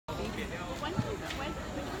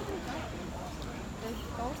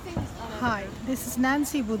This is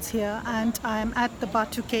Nancy Woods here, and I'm at the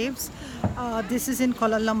Batu Caves. This is in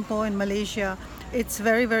Kuala Lumpur in Malaysia. It's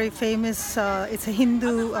very famous. It's a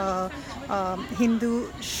Hindu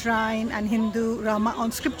shrine and Hindu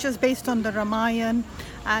on scriptures based on the Ramayana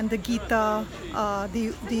and the Gita,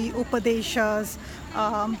 the Upadeshas,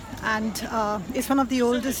 and it's one of the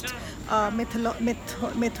oldest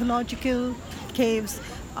mythological caves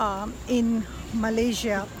in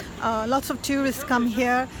Malaysia. Lots of tourists come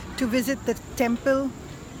here to visit the temple,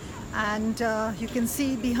 and you can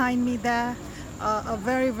see behind me there a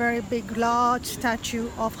very big large statue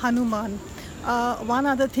of Hanuman. One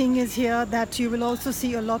other thing is here that you will also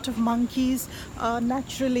see a lot of monkeys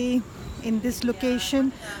naturally in this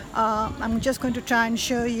location. I'm just going to try and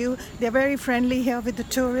show you. They're very friendly here with the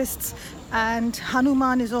tourists, and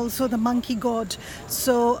Hanuman is also the monkey god.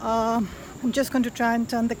 So I'm just going to try and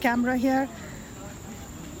turn the camera here.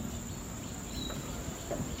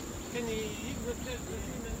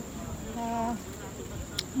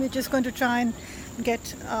 We're just going to try and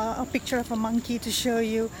get a picture of a monkey to show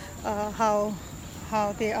you how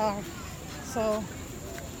they are. So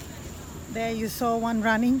there you saw one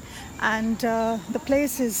running, and the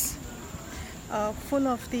place is full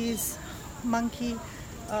of these monkeys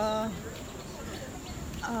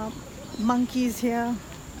here,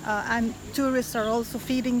 and tourists are also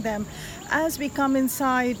feeding them. As we come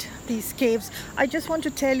inside these caves, I just want to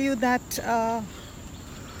tell you that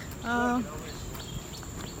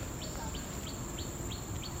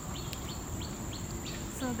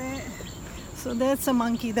so there's a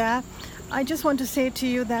monkey there. I just want to say to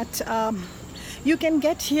you that you can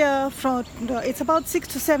get here from, it's about 6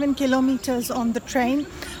 to 7 kilometers on the train.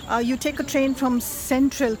 You take a train from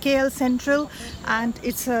Central, KL Central, and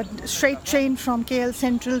it's a straight train from KL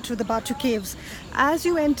Central to the Batu Caves. As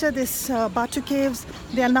you enter this Batu Caves,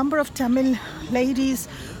 there are a number of Tamil ladies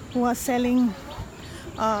who are selling,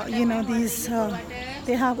 these,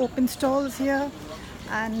 they have open stalls here,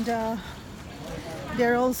 and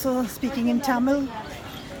they're also speaking in Tamil.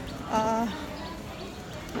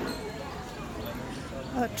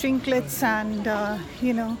 Trinkets and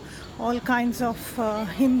all kinds of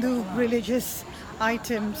Hindu religious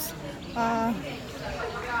items.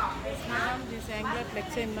 This angler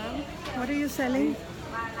flexen, ma'am. What are you selling?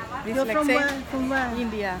 This You're from where? flexen, From where?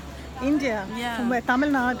 India. India? Yeah. From where? Tamil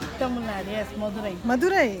Nadu? Tamil Nadu, yes, Madurai.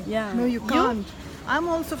 Madurai? Yeah. No, you You? can't. I'm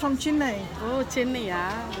also from Chennai. Oh, Chennai,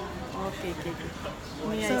 yeah. Okay.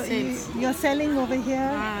 Me, So I said. you're selling over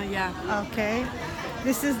here? Yeah. Okay.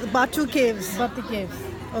 This is Batu Caves. Bati Caves.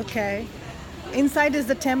 Okay. Inside is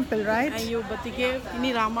the temple, right? You Bati Cave,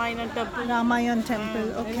 ini Ramayana temple. Ramayan temple.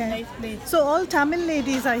 Very Okay. nice place. So all Tamil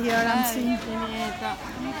ladies are here, I'm seeing.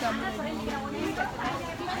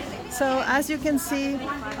 So as you can see,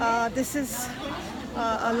 this is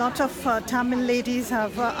a lot of Tamil ladies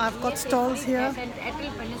have I've got stalls here,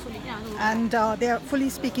 and they are fully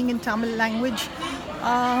speaking in Tamil language.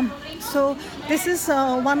 So this is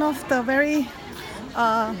one of the very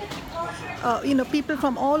people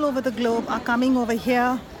from all over the globe are coming over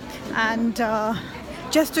here, and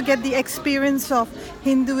just to get the experience of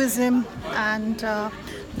Hinduism and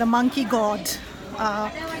the monkey god.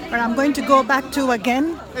 But I'm going to go back to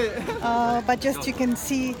again, but just you can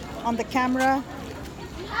see on the camera,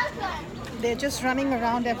 they're just running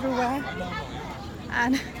around everywhere,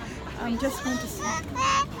 and I'm just going to see.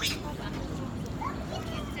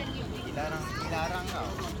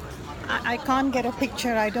 I can't get a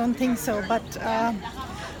picture, I don't think so, but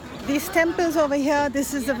these temples over here,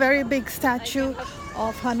 this is a very big statue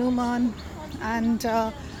of Hanuman, and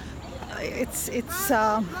it's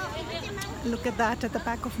look at that at the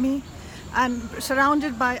back of me, and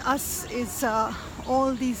surrounded by us is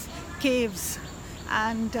all these caves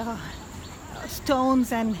and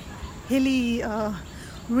stones and hilly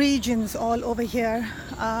regions all over here.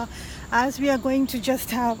 As we are going to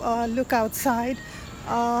just have a look outside,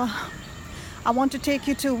 I want to take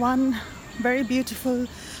you to one very beautiful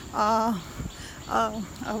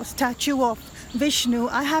statue of Vishnu.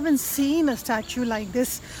 I haven't seen a statue like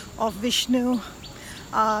this of Vishnu,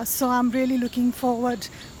 so I'm really looking forward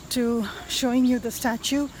to showing you the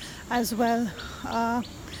statue as well.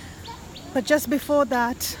 But just before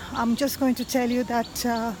that, I'm just going to tell you that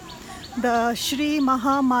the Sri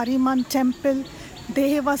Maha Mariamman Temple,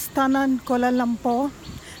 Devasthanan, Kuala Lumpur.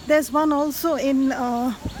 There's one also in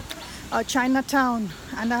Chinatown,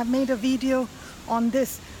 and I've made a video on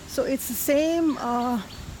this. So it's the same.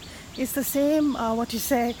 It's the same.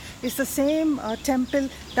 It's the same temple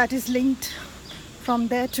that is linked from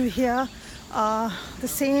there to here. The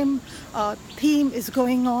same theme is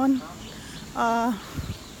going on.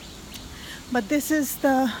 but this is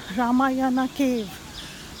the Ramayana cave,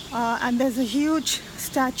 and there's a huge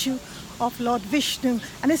statue of Lord Vishnu,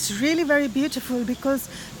 and it's really very beautiful because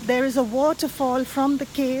there is a waterfall from the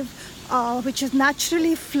cave which is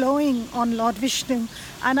naturally flowing on Lord Vishnu,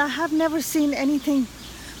 and I have never seen anything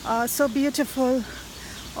so beautiful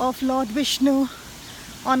of Lord Vishnu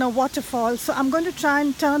on a waterfall. So I'm going to try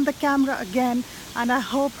and turn the camera again, and I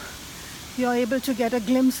hope you're able to get a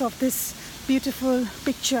glimpse of this beautiful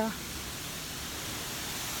picture.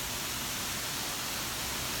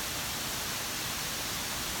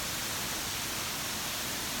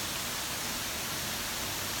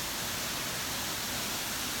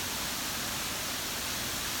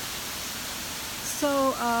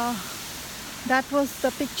 So that was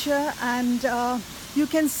the picture, and you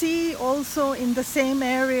can see also in the same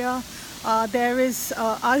area there is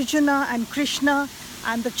Arjuna and Krishna,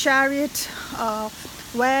 and the chariot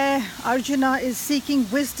where Arjuna is seeking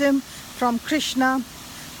wisdom from Krishna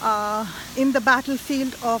in the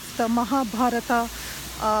battlefield of the Mahabharata.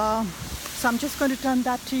 So I'm just going to turn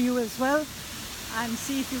that to you as well and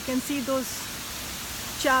see if you can see those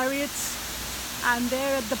chariots. And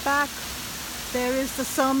there at the back there is the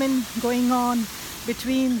sermon going on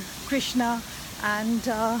between Krishna and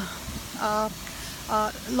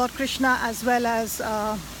Lord Krishna as well as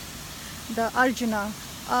the Arjuna.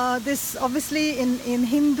 This obviously in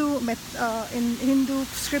Hindu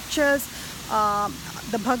scriptures,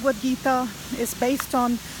 the Bhagavad Gita is based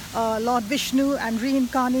on Lord Vishnu and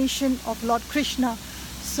reincarnation of Lord Krishna.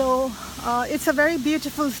 So it's a very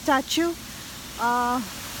beautiful statue.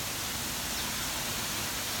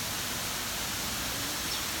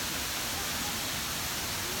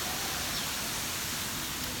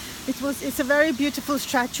 It's a very beautiful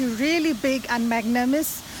statue, really big and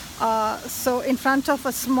magnanimous. So in front of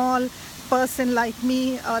a small person like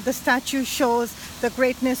me, the statue shows the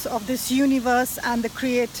greatness of this universe and the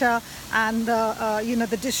creator and the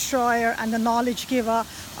the destroyer and the knowledge giver,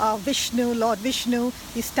 Vishnu, Lord Vishnu.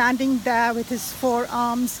 He's standing there with his four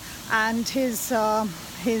arms and his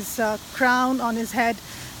crown on his head,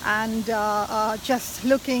 and just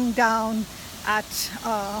looking down at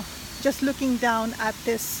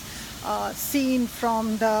this scene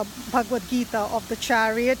from the Bhagavad Gita of the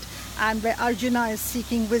chariot, and where Arjuna is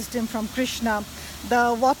seeking wisdom from Krishna.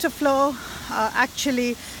 The water flow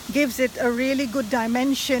actually gives it a really good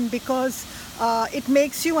dimension, because it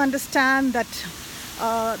makes you understand that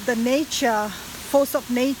the force of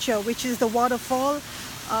nature, which is the waterfall,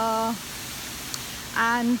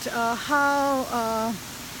 and how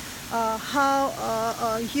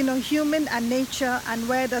human and nature, and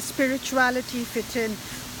where the spirituality fit in.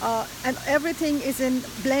 And everything is in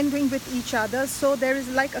blending with each other, so there is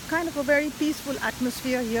like a kind of a very peaceful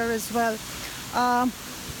atmosphere here as well.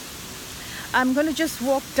 I'm going to just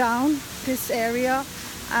walk down this area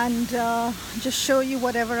and just show you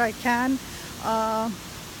whatever I can.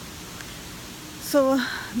 So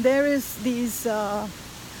there is these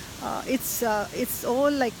it's all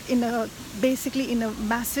like basically in a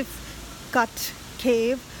massive cut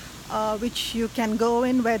cave, which you can go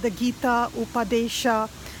in, where the Gita Upadesha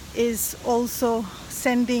is also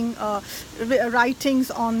sending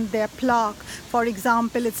writings on their plaque. For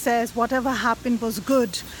example, it says, whatever happened was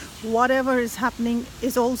good, whatever is happening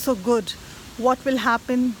is also good, what will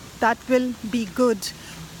happen, that will be good,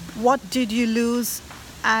 what did you lose,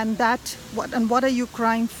 and what are you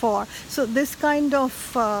crying for? So this kind of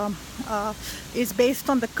is based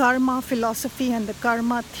on the karma philosophy and the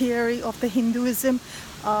karma theory of the Hinduism,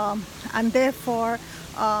 and therefore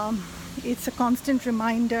it's a constant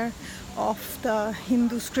reminder of the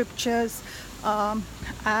Hindu scriptures,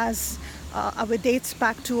 as it dates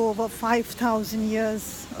back to over 5,000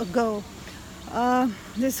 years ago.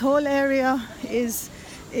 This whole area is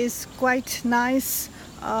quite nice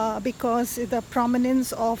because the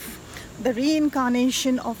prominence of the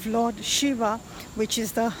reincarnation of Lord Shiva, which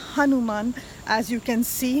is the Hanuman, as you can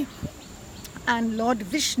see, and Lord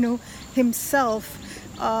Vishnu himself,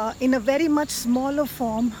 in a very much smaller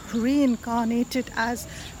form, reincarnated as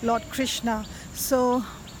Lord Krishna. So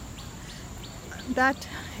that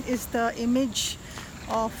is the image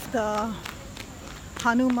of the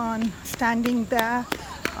Hanuman standing there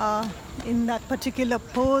in that particular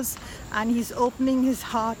pose, and he's opening his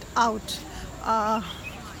heart out,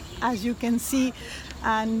 as you can see,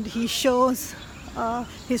 and he shows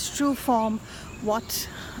his true form,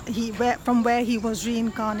 from where he was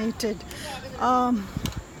reincarnated.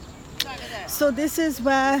 So this is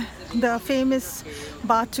where the famous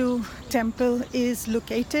Batu temple is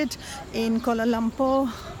located in Kuala Lumpur,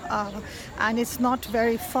 and it's not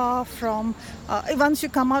very far from, once you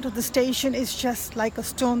come out of the station, it's just like a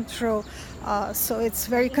stone throw, so it's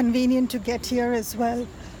very convenient to get here as well.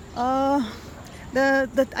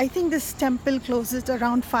 I think this temple closes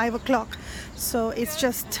around 5 o'clock, so it's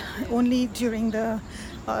just only during the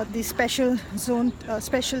special zone,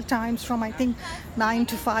 special times from I think 9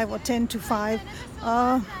 to 5 or 10 to 5.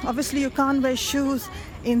 Obviously you can't wear shoes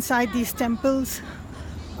inside these temples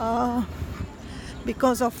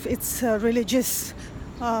because of its religious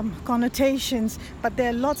connotations, but there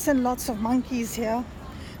are lots and lots of monkeys here.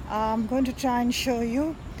 I'm going to try and show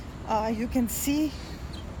you. You can see,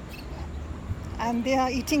 and they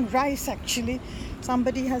are eating rice actually.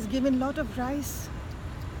 Somebody has given a lot of rice.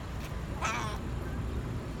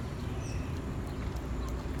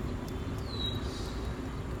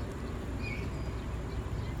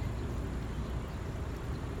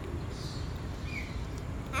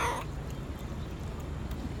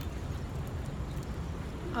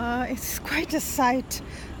 It's quite a sight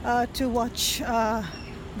to watch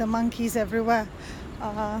the monkeys everywhere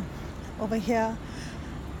over here.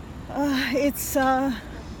 It's a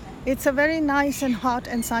very nice and hot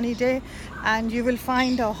and sunny day, and you will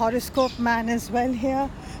find a horoscope man as well here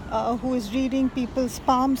who is reading people's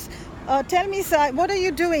palms. Tell me, sir, what are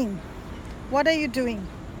you doing? What are you doing?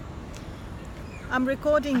 I'm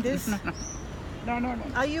recording this. No.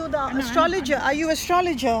 Are you the astrologer? Are you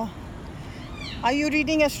astrologer? Are you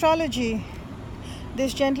reading astrology?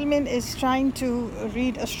 This gentleman is trying to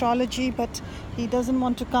read astrology, but he doesn't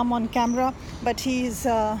want to come on camera. But you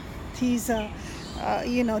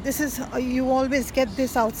know, this is, you always get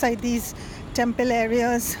this outside these temple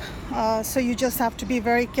areas. So you just have to be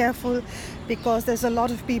very careful, because there's a lot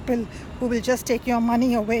of people who will just take your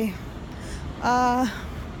money away.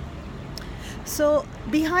 So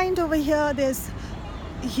behind over here, there's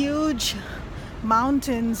huge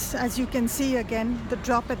mountains, as you can see again, the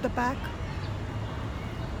drop at the back.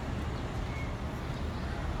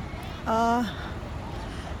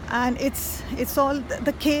 And it's all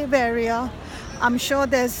the cave area. I'm sure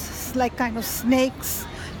there's like kind of snakes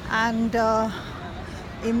and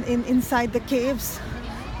inside the caves.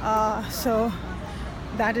 So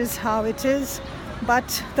that is how it is.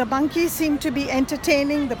 But the monkeys seem to be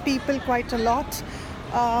entertaining the people quite a lot.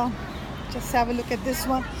 Just have a look at this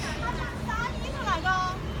one.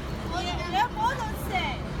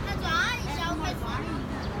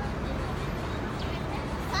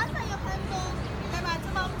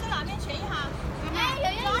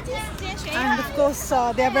 And of course,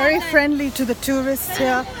 they are very friendly to the tourists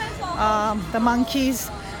here, the monkeys.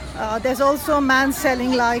 There's also a man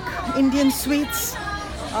selling like Indian sweets.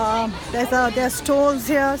 There are stalls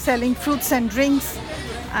here selling fruits and drinks,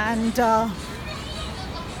 and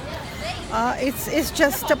it's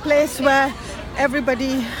just a place where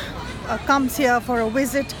everybody comes here for a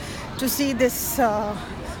visit to see this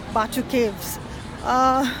Batu Caves.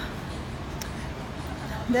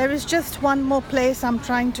 There is just one more place I'm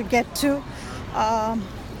trying to get to.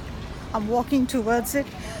 I'm walking towards it.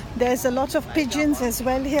 There's a lot of pigeons as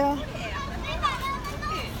well here.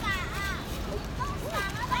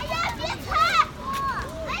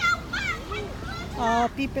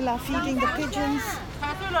 People are feeding the pigeons.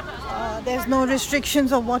 There's no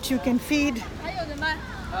restrictions of what you can feed.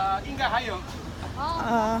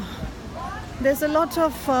 There's a lot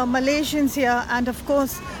of Malaysians here, and of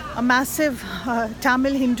course a massive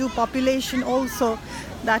Tamil Hindu population also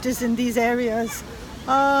that is in these areas.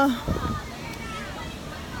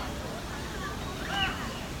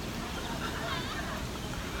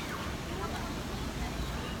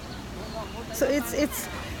 So it's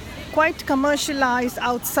quite commercialized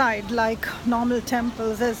outside, like normal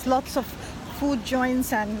temples. There's lots of food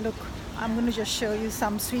joints, and look, I'm going to just show you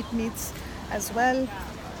some sweetmeats as well.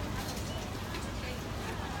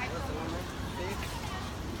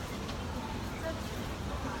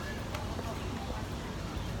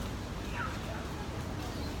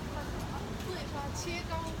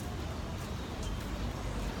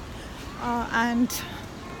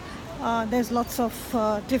 There's lots of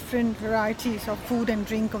different varieties of food and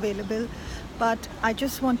drink available, but I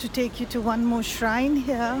just want to take you to one more shrine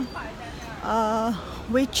here,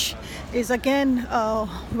 which is again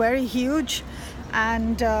very huge,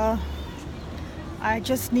 and I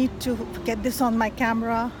just need to get this on my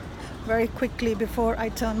camera very quickly before I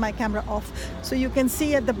turn my camera off. So you can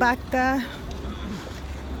see at the back there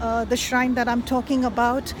the shrine that I'm talking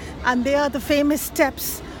about, and they are the famous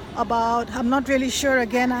steps. About, I'm not really sure,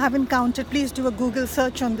 again, I haven't counted, please do a Google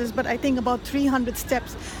search on this, but I think about 300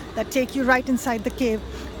 steps that take you right inside the cave.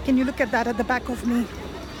 Can you look at that at the back of me?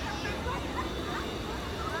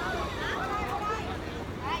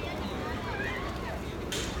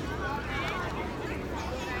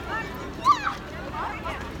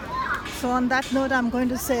 So on that note, I'm going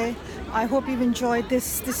to say I hope you've enjoyed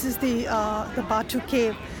this. This is the Batu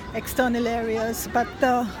Cave external areas, but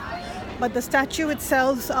the statue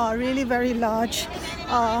itself are really very large,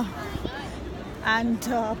 and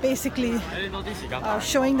basically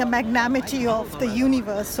showing the magnanimity of the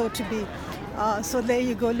universe, so to be. So there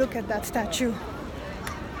you go, look at that statue.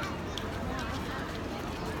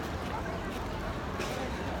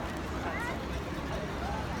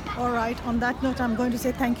 Alright, on that note, I'm going to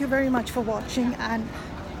say thank you very much for watching, and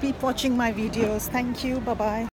keep watching my videos. Thank you, bye bye.